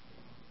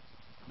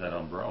that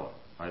umbrella.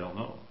 I don't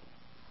know.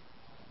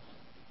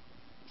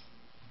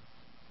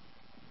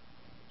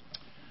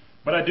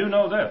 But I do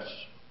know this.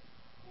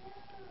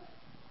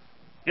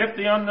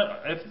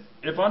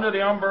 If under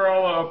the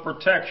umbrella of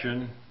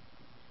protection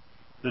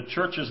the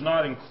church is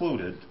not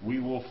included, we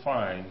will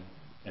find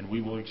and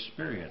we will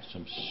experience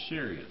some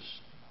serious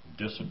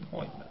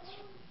disappointments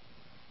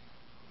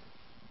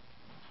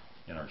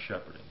in our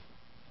shepherding.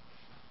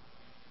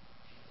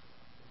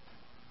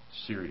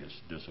 Serious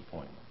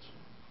disappointments.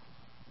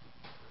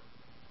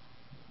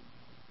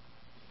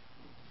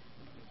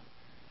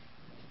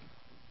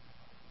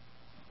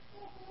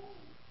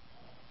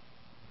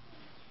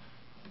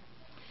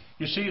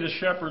 You see, the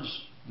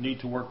shepherds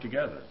need to work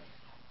together.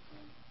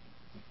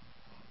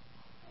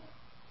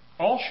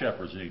 All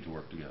shepherds need to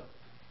work together.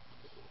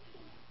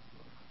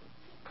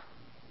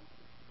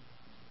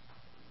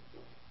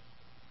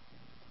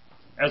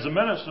 As a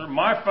minister,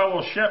 my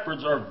fellow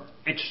shepherds are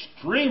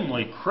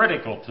extremely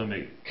critical to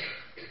me.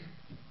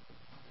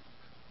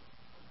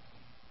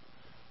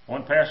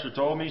 One pastor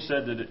told me, he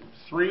said that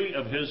 3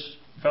 of his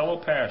fellow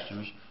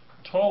pastors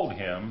told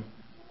him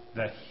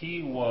that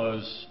he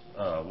was,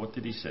 what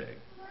did he say?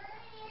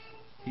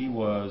 He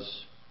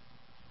was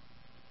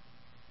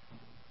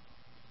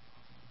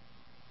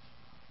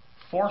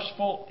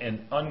forceful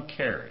and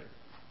uncaring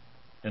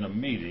in a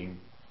meeting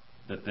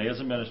that they as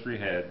a ministry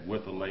had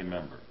with a lay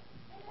member.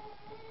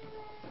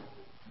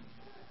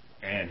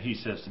 And he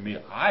says to me,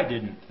 I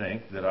didn't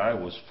think that I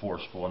was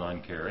forceful and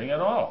uncaring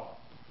at all.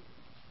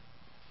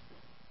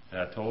 And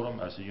I told him,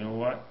 I said, you know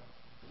what?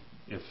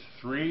 If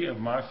 3 of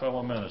my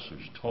fellow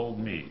ministers told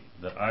me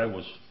that I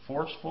was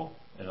forceful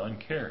and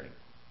uncaring,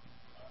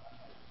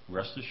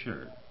 rest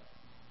assured,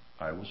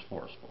 I was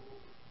forceful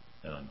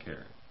and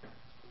uncaring.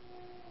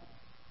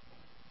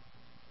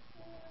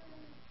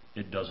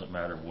 It doesn't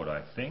matter what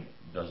I think.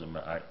 Doesn't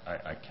matter.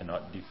 I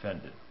cannot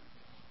defend it.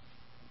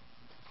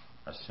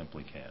 I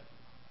simply can't.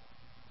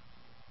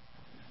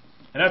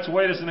 And that's the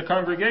way it is in the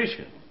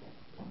congregation.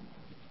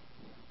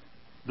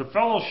 The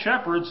fellow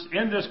shepherds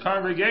in this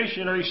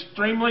congregation are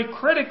extremely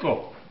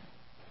critical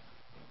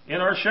in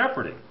our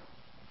shepherding.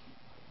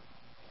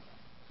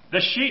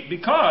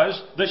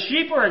 Because the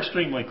sheep are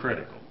extremely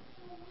critical.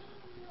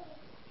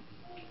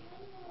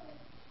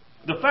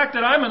 The fact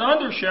that I'm an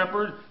under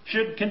shepherd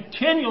should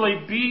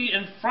continually be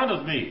in front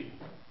of me.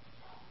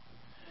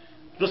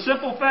 The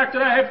simple fact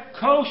that I have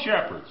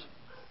co-shepherds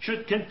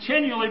should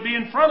continually be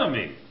in front of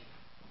me.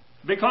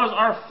 Because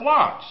our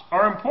flocks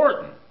are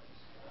important.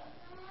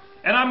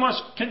 And I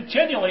must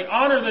continually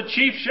honor the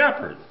chief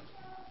shepherd.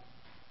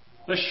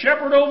 The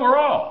shepherd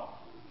overall.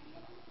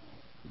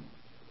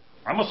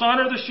 I must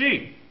honor the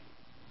sheep.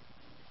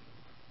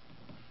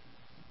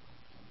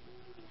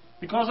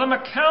 Because I'm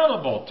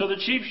accountable to the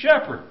chief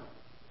shepherd.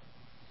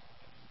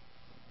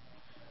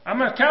 I'm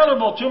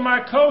accountable to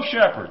my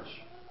co-shepherds.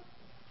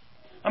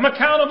 I'm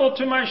accountable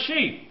to my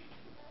sheep.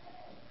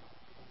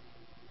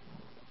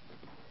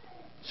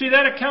 See,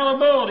 that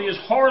accountability is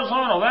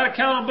horizontal. That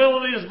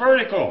accountability is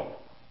vertical.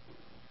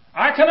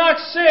 I cannot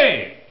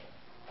say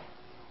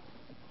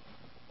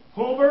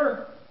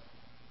Hoover,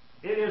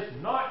 it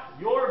is not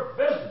your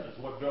business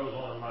what goes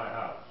on in my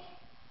house.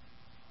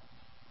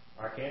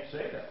 I can't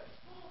say that.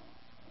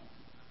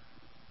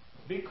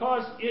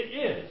 Because it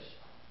is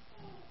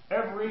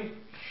every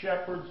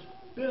shepherd's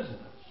business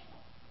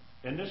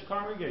in this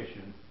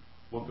congregation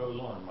what goes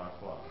on in my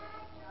flock.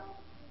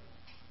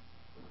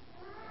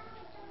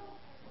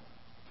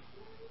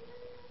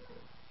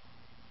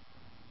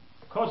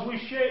 Because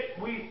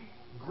we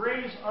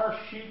graze our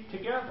sheep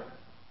together.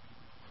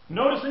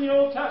 Notice in the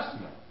Old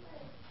Testament,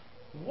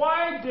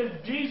 why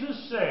did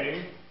Jesus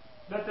say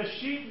that the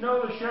sheep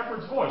know the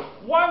shepherd's voice?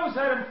 Why was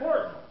that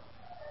important?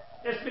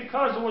 It's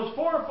because there was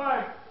 4 or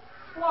 5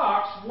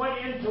 flocks went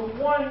into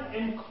one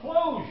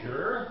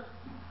enclosure,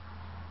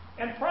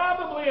 and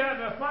probably,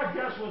 if my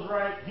guess was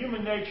right,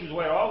 human nature's the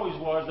way it always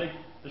was,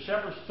 the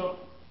shepherds took,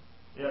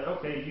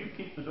 okay, you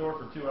keep the door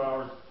for 2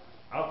 hours,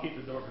 I'll keep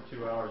the door for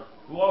 2 hours,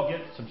 we'll all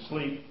get some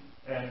sleep,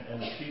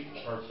 and the sheep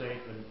are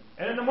safe.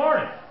 And in the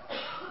morning,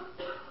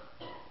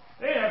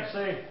 they have to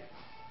say,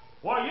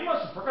 well, you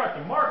must have forgot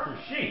to mark your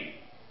sheep.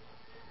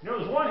 You know,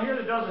 there's one here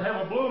that doesn't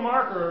have a blue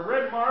mark or a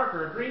red mark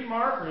or a green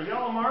mark or a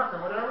yellow mark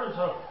or whatever. And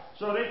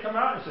so they come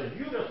out and say,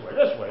 you this way,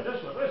 this way,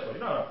 this way, this way.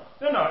 No.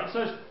 It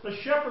says the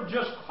shepherd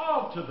just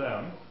called to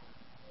them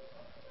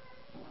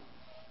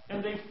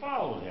and they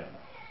followed him.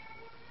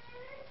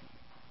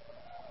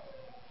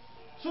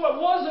 So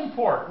it was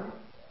important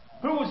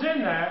who was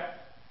in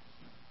that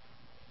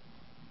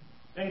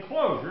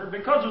enclosure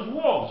because there's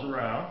wolves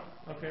around.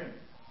 Okay.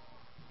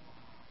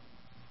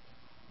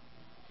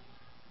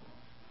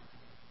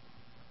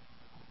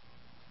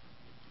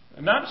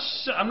 And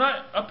I'm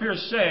not up here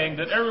saying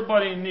that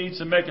everybody needs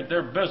to make it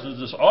their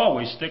business to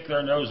always stick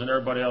their nose in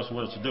everybody else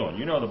what it's doing.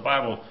 You know the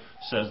Bible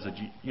says that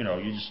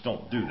you just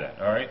don't do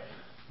that, all right?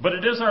 But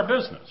it is our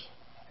business.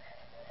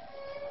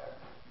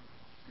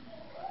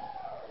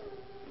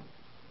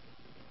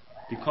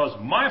 Because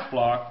my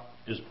flock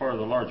is part of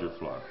the larger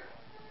flock.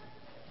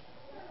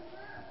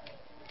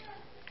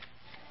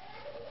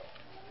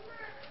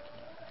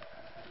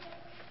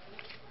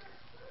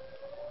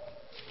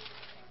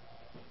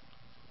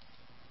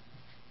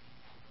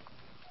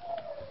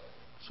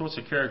 So what's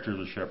the character of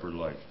the shepherd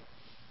like?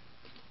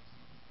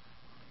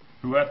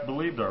 Who hath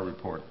believed our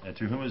report, and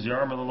to whom is the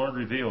arm of the Lord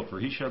revealed? For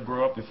he shall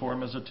grow up before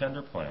him as a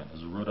tender plant,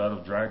 as a root out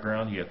of dry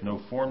ground. He hath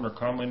no form nor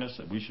comeliness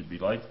that we should be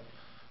like.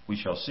 We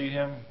shall see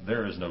him.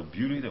 There is no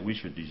beauty that we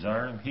should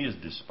desire him. He is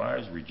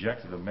despised,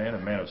 rejected of man, a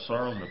man of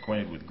sorrows, and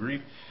acquainted with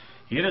grief.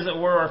 He hid as it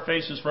were our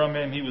faces from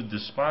him. He was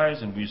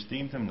despised, and we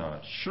esteemed him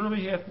not.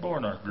 Surely he hath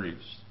borne our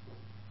griefs,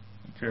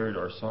 and carried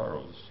our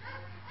sorrows.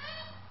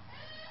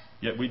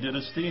 Yet we did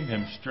esteem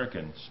him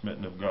stricken,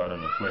 smitten of God,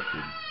 and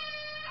afflicted.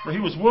 For he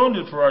was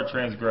wounded for our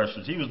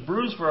transgressions. He was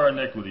bruised for our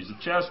iniquities. The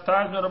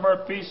chastisement of our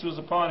peace was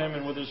upon him,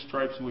 and with his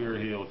stripes we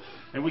are healed.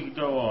 And we could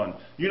go on.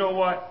 You know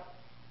what?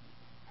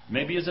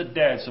 Maybe as a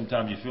dad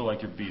sometimes you feel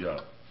like you're beat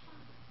up.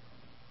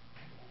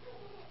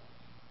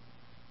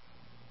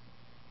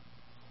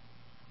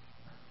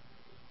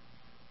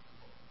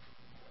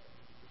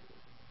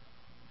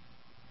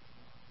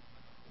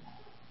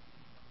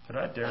 Could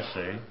I dare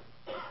say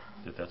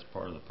that that's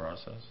part of the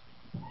process?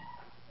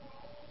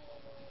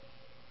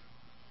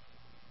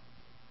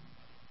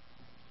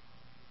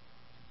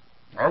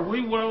 Are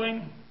we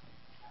willing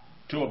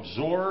to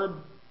absorb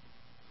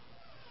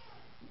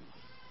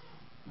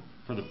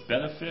for the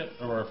benefit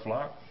of our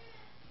flock?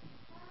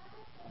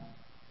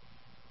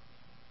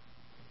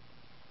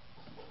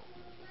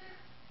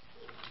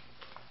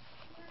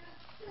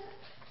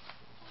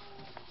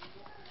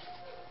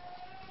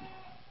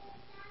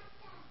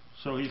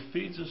 So he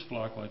feeds his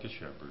flock like a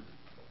shepherd.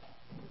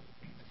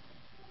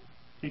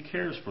 He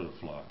cares for the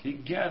flock. He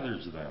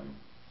gathers them.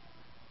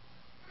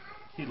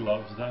 He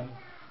loves them.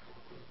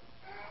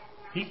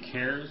 He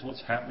cares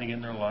what's happening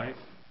in their life.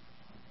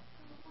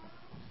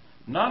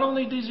 Not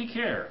only does he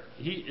care,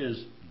 he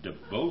is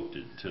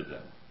devoted to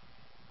them.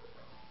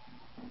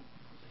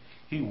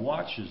 He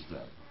watches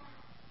them.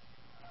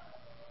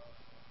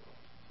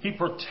 He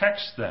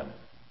protects them.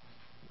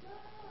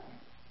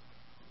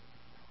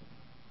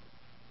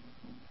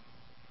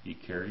 He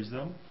carries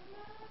them.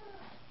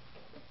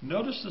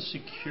 Notice the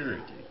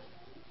security.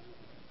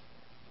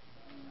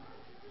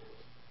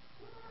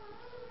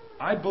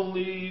 I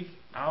believe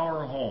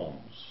our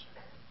homes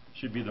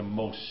should be the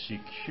most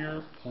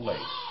secure place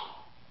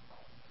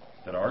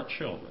that our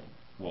children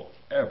will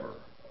ever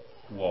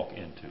walk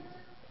into.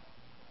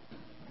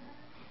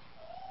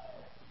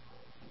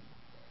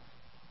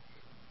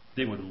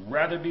 They would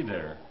rather be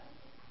there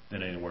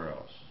than anywhere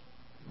else.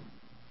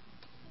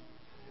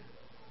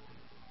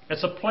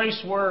 It's a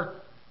place where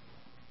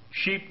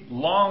sheep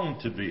long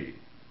to be.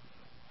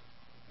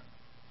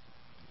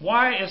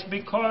 Why? It's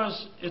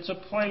because it's a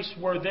place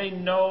where they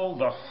know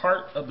the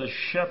heart of the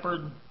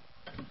shepherd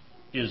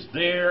is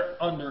there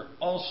under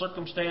all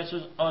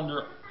circumstances,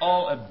 under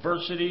all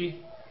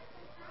adversity,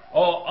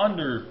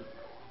 under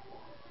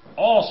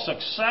all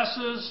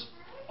successes,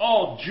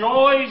 all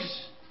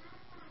joys,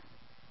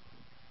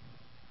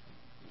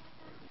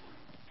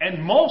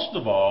 and most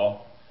of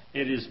all,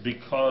 It is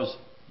because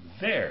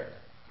there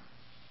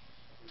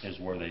is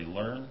where they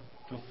learn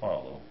to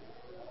follow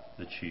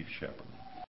the chief shepherd.